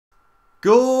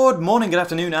Good morning, good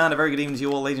afternoon, and a very good evening to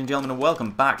you all, ladies and gentlemen, and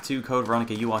welcome back to Code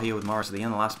Veronica. You are here with Morris at the end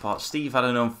of the last part. Steve had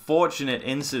an unfortunate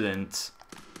incident.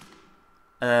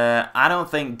 I don't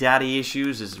think daddy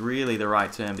issues is really the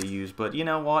right term to use, but you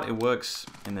know what? It works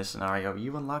in this scenario.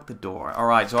 You unlock the door.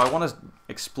 Alright, so I want to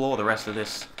explore the rest of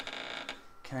this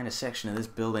kind of section of this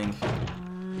building.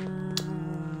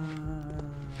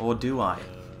 Or do I?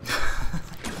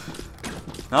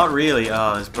 Not really.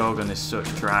 Oh, this bowgun is such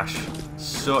trash.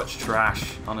 Such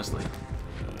trash, honestly.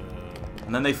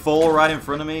 And then they fall right in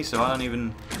front of me, so I don't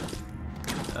even...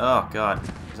 Oh, God.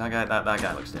 Is that guy... That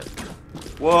guy looks dead.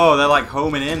 Whoa, they're like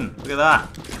homing in. Look at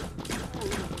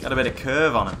that. Got a bit of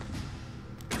curve on him.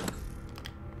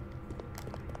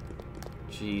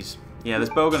 Jeez. Yeah, this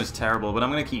bowgun is terrible, but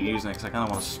I'm going to keep using it because I kind of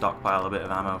want to stockpile a bit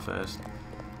of ammo first.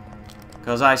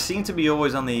 Because I seem to be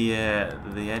always on the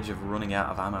edge of running out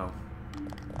of ammo.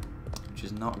 Which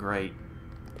is not great.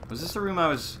 Was this the room I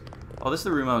was... Oh, this is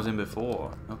the room I was in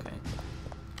before. Okay.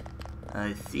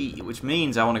 I see. Which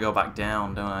means I want to go back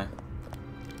down, don't I?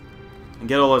 And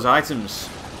get all those items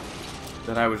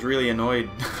that I was really annoyed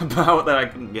about that I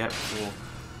couldn't get before.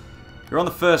 You're on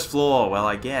the first floor. Well,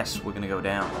 I guess we're going to go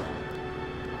down.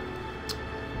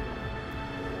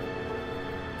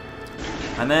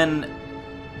 And then...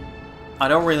 I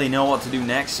don't really know what to do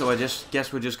next, so I just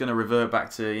guess we're just going to revert back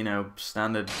to, you know,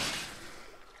 standard...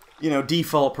 You know,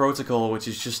 default protocol, which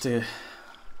is just to...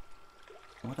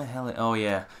 What the hell? Oh,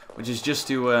 yeah. Which is just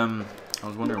to, I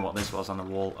was wondering what this was on the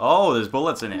wall. Oh, there's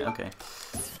bullets in it. Okay.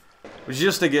 Which is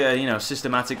just to, get, you know,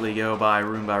 systematically go by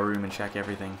room and check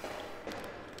everything.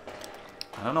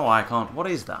 I don't know why I can't... What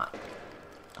is that?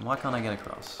 And why can't I get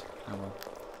across? Oh, well.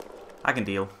 I can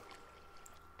deal.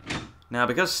 Now,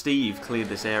 because Steve cleared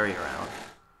this area out,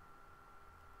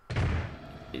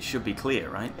 it should be clear,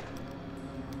 right?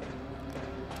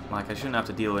 Like, I shouldn't have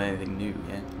to deal with anything new,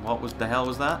 yeah? What the hell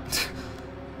was that?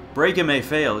 Breaker may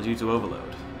fail due to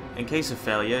overload. In case of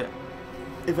failure,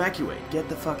 evacuate. Get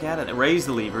the fuck out of there. Raise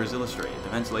the lever as illustrated. The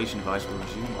ventilation device will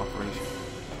resume operation.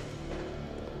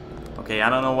 Okay, I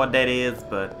don't know what that is,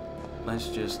 but let's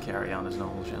just carry on as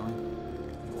normal, shall we?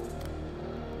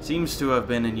 Seems to have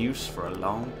been in use for a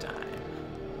long time.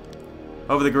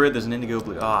 Over the grid, there's an indigo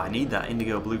blue... Ah, I need that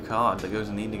indigo blue card that goes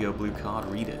in the indigo blue card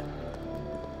reader.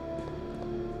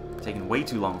 Taking way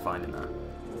too long finding that.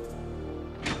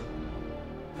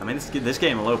 I mean, this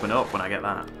game will open up when I get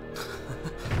that.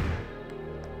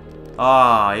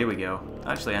 Ah, here we go.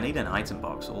 Actually, I need an item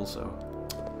box also.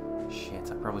 Shit,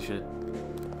 I probably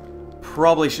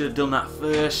should have done that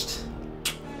first.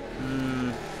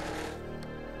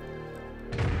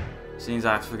 Seems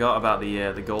I forgot about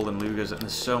the golden Lugers, and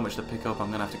there's so much to pick up.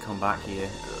 I'm gonna have to come back here.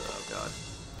 Oh god.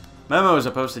 Memos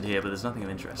are posted here, but there's nothing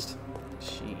of interest.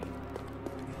 Shit.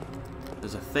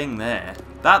 There's a thing there.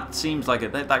 That seems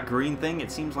like that green thing.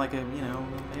 It seems like a, you know,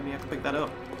 maybe I could pick that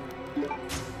up.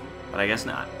 But I guess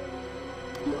not.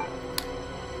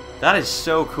 That is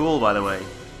so cool, by the way.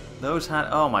 Those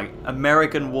oh my,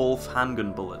 American Wolf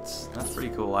handgun bullets. That's pretty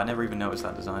cool. I never even noticed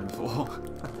that design before.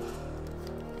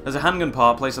 There's a handgun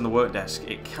part placed on the work desk.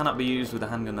 It cannot be used with the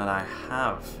handgun that I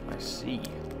have. I see.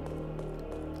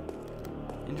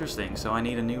 Interesting. So I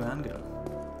need a new handgun.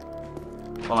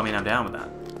 Well, I mean, I'm down with that.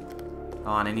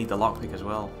 Oh, and I need the lockpick as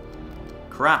well.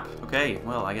 Crap. Okay,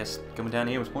 well, I guess coming down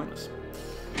here was pointless.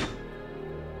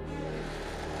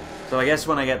 So I guess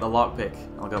when I get the lockpick,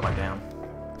 I'll go back down.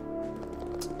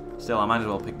 Still, I might as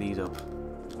well pick these up.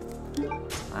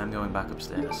 I'm going back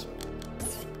upstairs.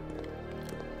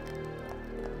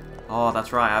 Oh,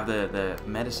 that's right, I have the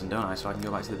medicine, don't I? So I can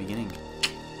go back to the beginning.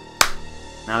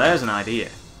 Now there's an idea.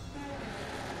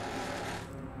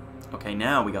 Okay,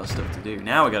 now we got stuff to do.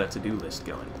 Now we got a to-do list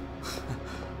going.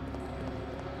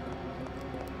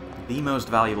 The most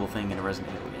valuable thing in a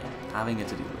Resident Evil game. Having a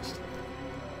to-do list.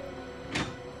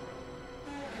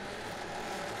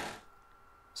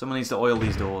 Someone needs to oil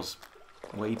these doors.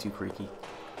 Way too creaky.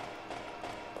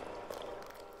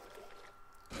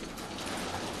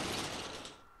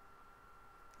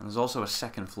 And there's also a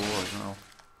second floor as well.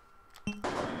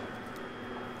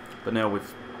 But no,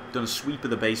 we've done a sweep of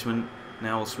the basement.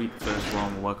 Now we'll sweep the first floor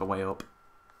and we'll work our way up.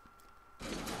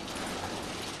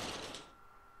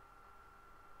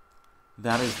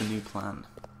 That is the new plan.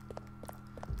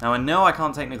 Now I know I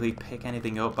can't technically pick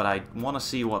anything up, but I want to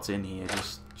see what's in here,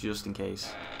 just in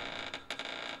case.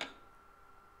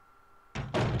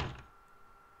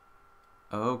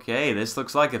 Okay, this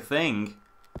looks like a thing.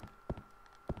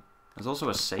 There's also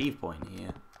a save point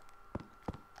here.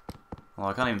 Well,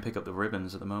 I can't even pick up the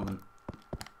ribbons at the moment.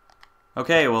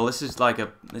 Okay, well this seems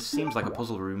like a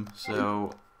puzzle room,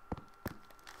 so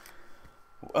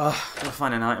Gotta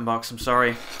find an item box, I'm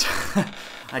sorry.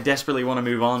 I desperately want to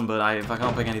move on, but if I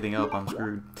can't pick anything up, I'm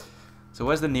screwed. So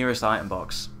where's the nearest item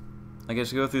box? I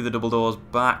guess we go through the double doors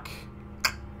back.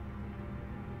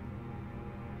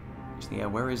 Actually, yeah,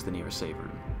 where is the nearest save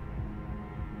room?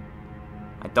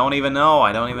 I don't even know.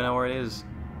 I don't even know where it is.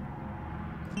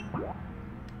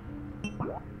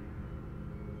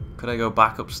 Could I go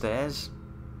back upstairs?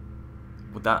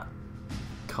 Would that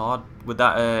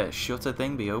shutter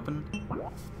thing be open?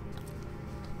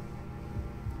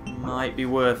 Might be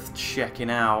worth checking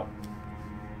out.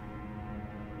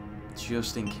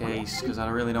 Just in case, because I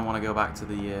really don't want to go back to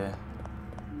the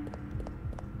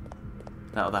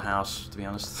that other house, to be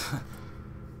honest.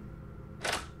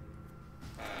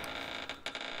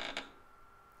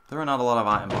 There are not a lot of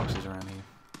item boxes around here.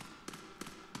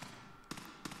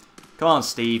 Come on,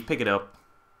 Steve, pick it up.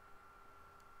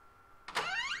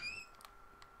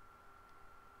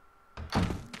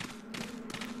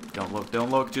 Don't look,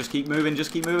 don't look, just keep moving,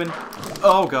 just keep moving.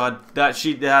 Oh god, that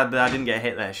didn't get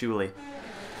hit there, surely.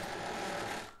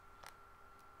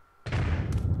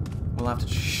 We'll have to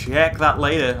check that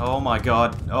later. Oh my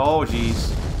god. Oh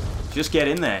jeez. Just get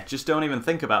in there. Just don't even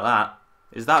think about that.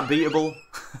 Is that beatable?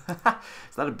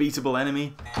 Is that a beatable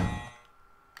enemy?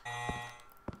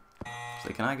 So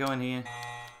can I go in here?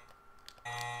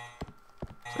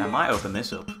 So I might open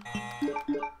this up.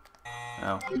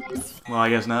 Oh. Well, I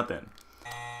guess not then.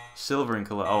 Silver in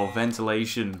color. Oh,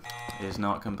 ventilation is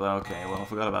not complete. Okay, well, I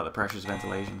forgot about the precious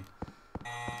ventilation.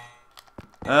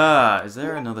 Is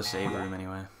there another save room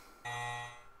anyway?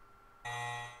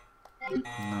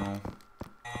 No.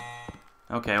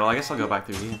 Okay, well I guess I'll go back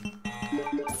through here.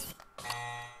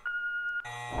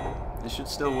 This should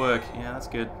still work. Yeah, that's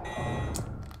good.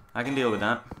 I can deal with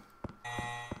that.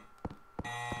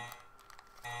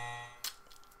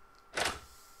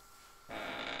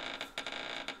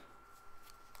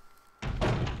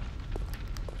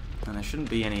 And there shouldn't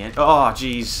be any... Oh,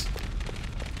 jeez.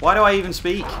 Why do I even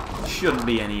speak? Shouldn't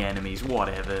be any enemies.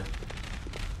 Whatever.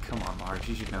 Come on, Marge.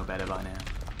 You should know better by now.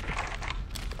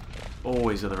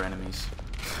 Always other enemies.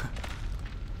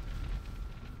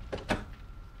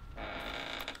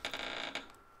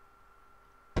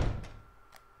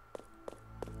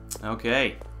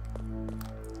 Okay.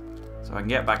 So I can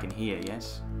get back in here,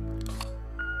 yes?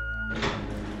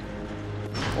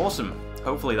 Awesome.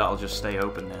 Hopefully that'll just stay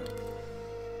open now.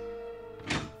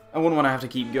 I wouldn't want to have to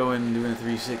keep going doing a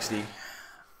 360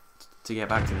 to get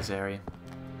back to this area.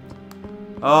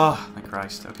 Oh, my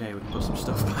Christ. Okay, we can put some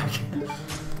stuff back.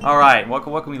 Alright, what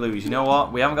can we lose? You know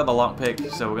what? We haven't got the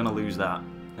lockpick, so we're going to lose that.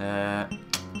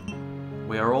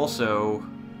 We are also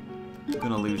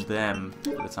going to lose them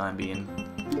for the time being.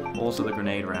 Also the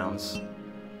grenade rounds.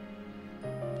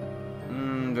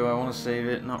 Do I want to save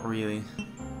it? Not really.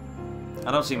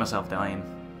 I don't see myself dying,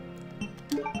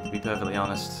 to be perfectly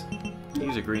honest.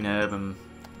 Use a green herb and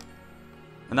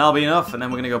that'll be enough, and then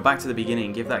we're going to go back to the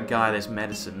beginning, give that guy this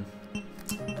medicine,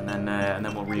 and then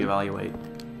we'll reevaluate.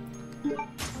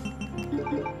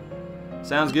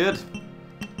 Sounds good.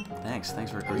 Thanks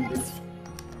for agreeing.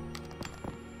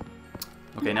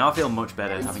 Okay, now I feel much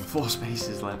better having 4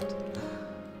 spaces left.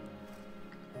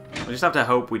 We just have to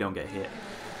hope we don't get hit.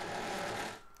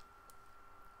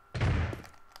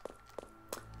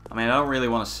 I mean, I don't really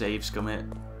want to save scum it.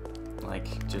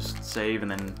 Like, just save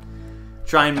and then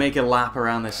try and make a lap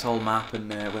around this whole map and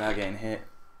without getting hit.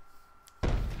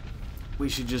 We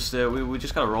should just, we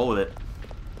just gotta roll with it.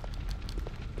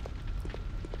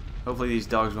 Hopefully these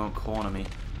dogs won't corner me.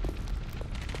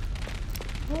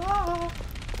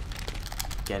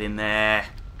 Get in there.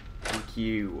 Thank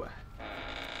you.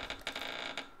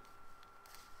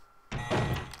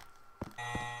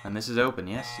 And this is open,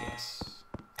 yes, yes.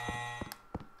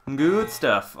 Good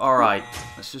stuff. Alright,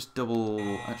 let's just double...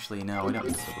 Actually, no, we don't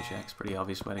need to double check. It's pretty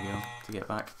obvious where to go to get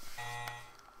back.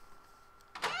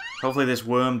 Hopefully this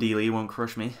worm dealie won't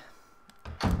crush me.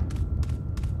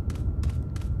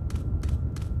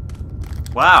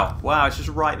 Wow, wow, it's just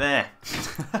right there.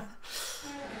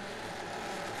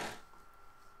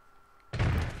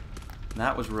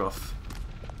 That was rough.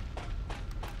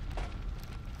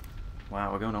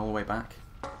 Wow, we're going all the way back.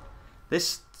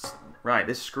 This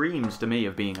screams to me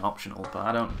of being optional, but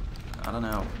I don't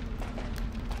know.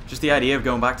 Just the idea of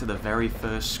going back to the very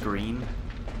first screen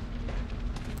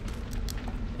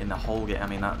in the whole game, I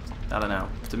mean, I don't know.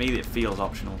 To me, it feels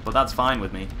optional, but that's fine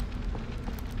with me.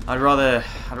 I'd rather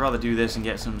do this and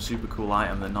get some super cool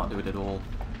item than not do it at all.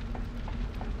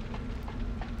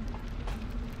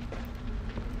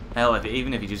 Hell,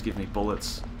 even if he just gives me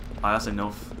bullets, that's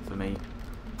enough for me.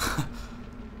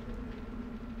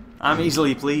 I'm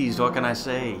easily pleased, what can I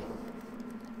say?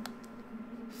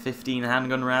 15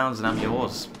 handgun rounds and I'm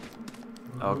yours.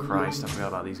 Oh Christ, I forgot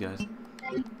about these guys.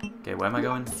 Okay, where am I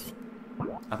going?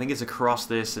 I think it's across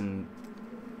this and...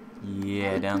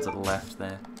 yeah, down to the left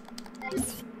there.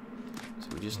 So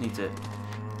we just need to...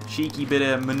 cheeky bit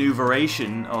of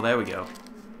maneuveration. Oh, there we go.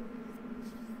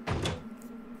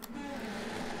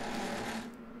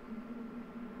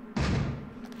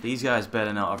 These guys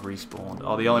better not have respawned.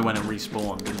 Oh, they only went and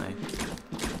respawned, didn't they?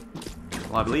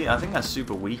 Well, I think that's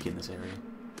super weak in this area.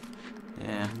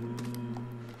 Yeah.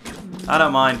 I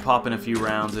don't mind popping a few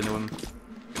rounds into him.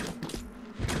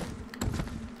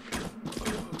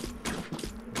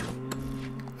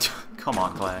 Come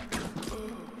on, Claire.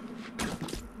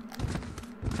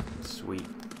 Sweet.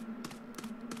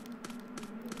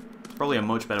 It's probably a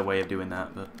much better way of doing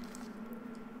that, but...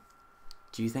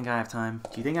 do you think I have time?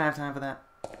 Do you think I have time for that?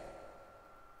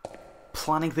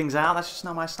 Planning things out? That's just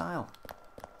not my style.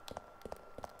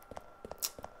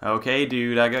 Okay,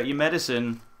 dude, I got your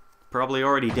medicine. Probably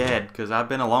already dead, because I've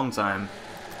been a long time.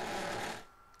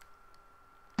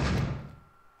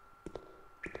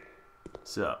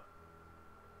 So.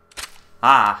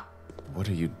 Ah! What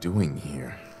are you doing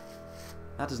here?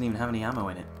 That doesn't even have any ammo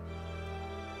in it.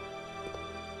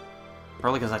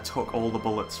 Probably because I took all the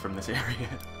bullets from this area.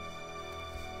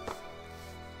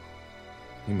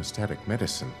 Hemostatic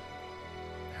medicine.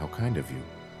 How kind of you.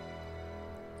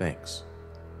 Thanks.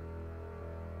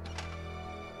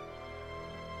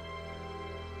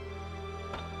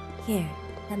 Here,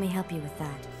 let me help you with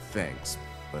that. Thanks,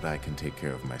 but I can take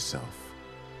care of myself.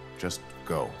 Just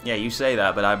go. Yeah, you say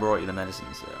that, but I brought you the medicine,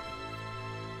 so...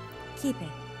 Keep it.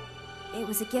 It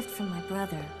was a gift from my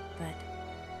brother, but...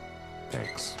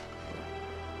 Thanks.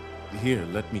 Here,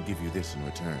 let me give you this in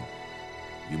return.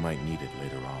 You might need it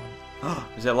later on.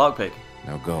 Is that lockpick?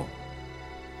 Now go.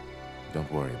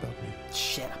 Don't worry about me.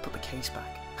 Shit, I put the case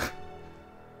back.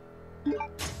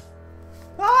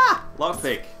 Ah!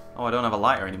 Lockpick. Oh, I don't have a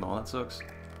lighter anymore. That sucks.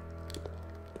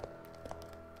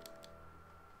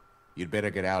 You'd better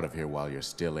get out of here while you're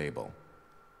still able.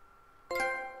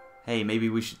 Hey, maybe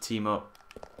we should team up.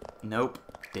 Nope.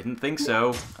 Didn't think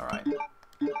so. Alright.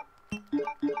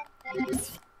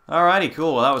 Alrighty,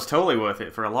 cool. Well, that was totally worth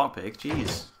it for a lockpick.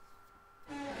 Jeez.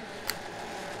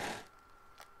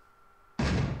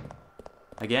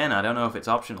 Again, I don't know if it's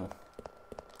optional.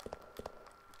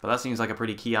 But that seems like a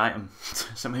pretty key item.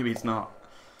 So maybe it's not.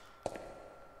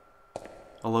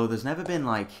 Although there's never been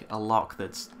like a lock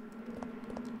that's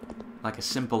like a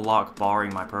simple lock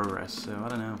barring my progress, so I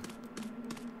don't know.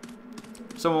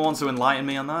 If someone wants to enlighten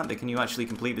me on that, then can you actually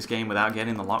complete this game without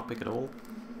getting the lockpick at all?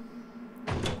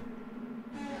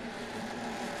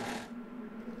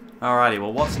 Alrighty,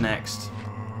 well what's next?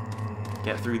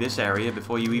 Get through this area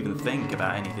before you even think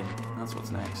about anything. That's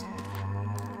what's next.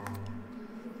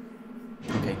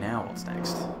 Okay, now what's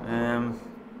next?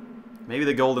 Maybe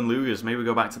the golden lugers. Maybe we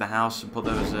go back to the house and put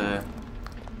those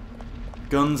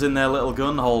guns in their little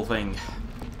gun hole thing.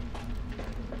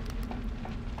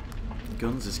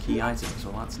 Guns as key items,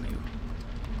 well that's new.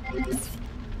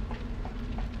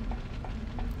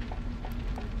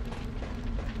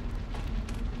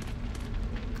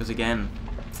 Because again,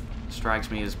 strikes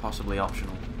me as possibly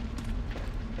optional.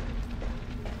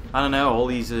 I don't know, all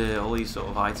these sort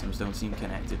of items don't seem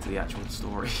connected to the actual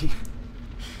story.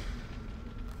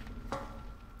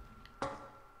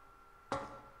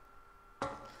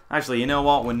 Actually, you know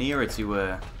what? We're nearer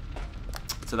to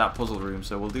that puzzle room,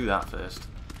 so we'll do that first.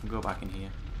 We'll go back in here.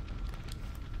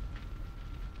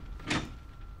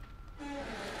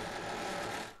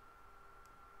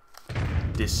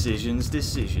 Decisions,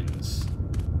 decisions.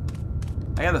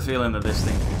 I get the feeling that this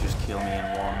thing can just kill me in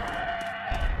one.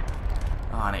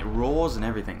 Oh, and it roars and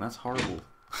everything. That's horrible.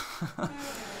 Come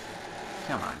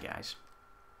on, guys.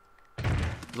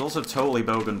 There's also totally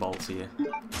bogan bolts here,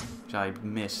 which I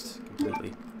missed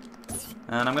completely.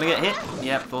 And I'm gonna get hit.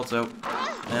 Yep, thought so.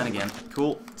 And again.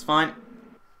 Cool. It's fine.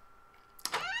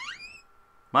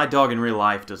 My dog in real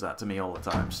life does that to me all the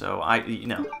time, so you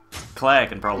know, Claire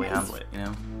can probably handle it, you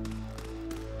know.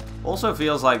 Also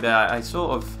feels like that I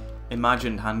sort of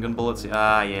imagined handgun bullets.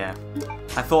 Ah, yeah.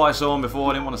 I thought I saw him before.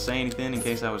 I didn't want to say anything in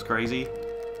case I was crazy.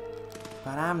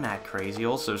 But I'm not crazy.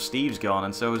 Also, Steve's gone,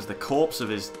 and so is the corpse of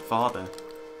his father.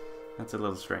 That's a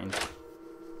little strange.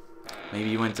 Maybe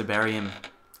he went to bury him.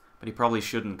 But he probably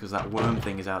shouldn't, because that worm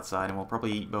thing is outside, and we'll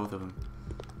probably eat both of them.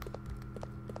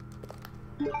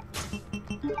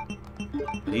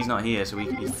 But he's not here, so we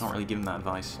can't really give him that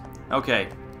advice. Okay.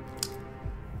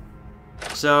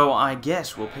 So, I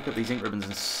guess we'll pick up these ink ribbons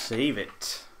and save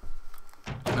it.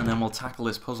 And then we'll tackle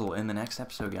this puzzle in the next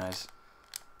episode, guys.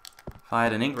 If I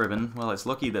had an ink ribbon, well, it's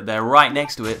lucky that they're right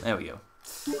next to it. There we go.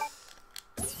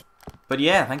 But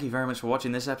yeah, thank you very much for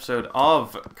watching this episode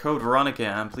of Code Veronica,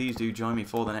 and please do join me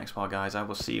for the next part, guys. I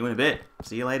will see you in a bit.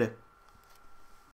 See you later.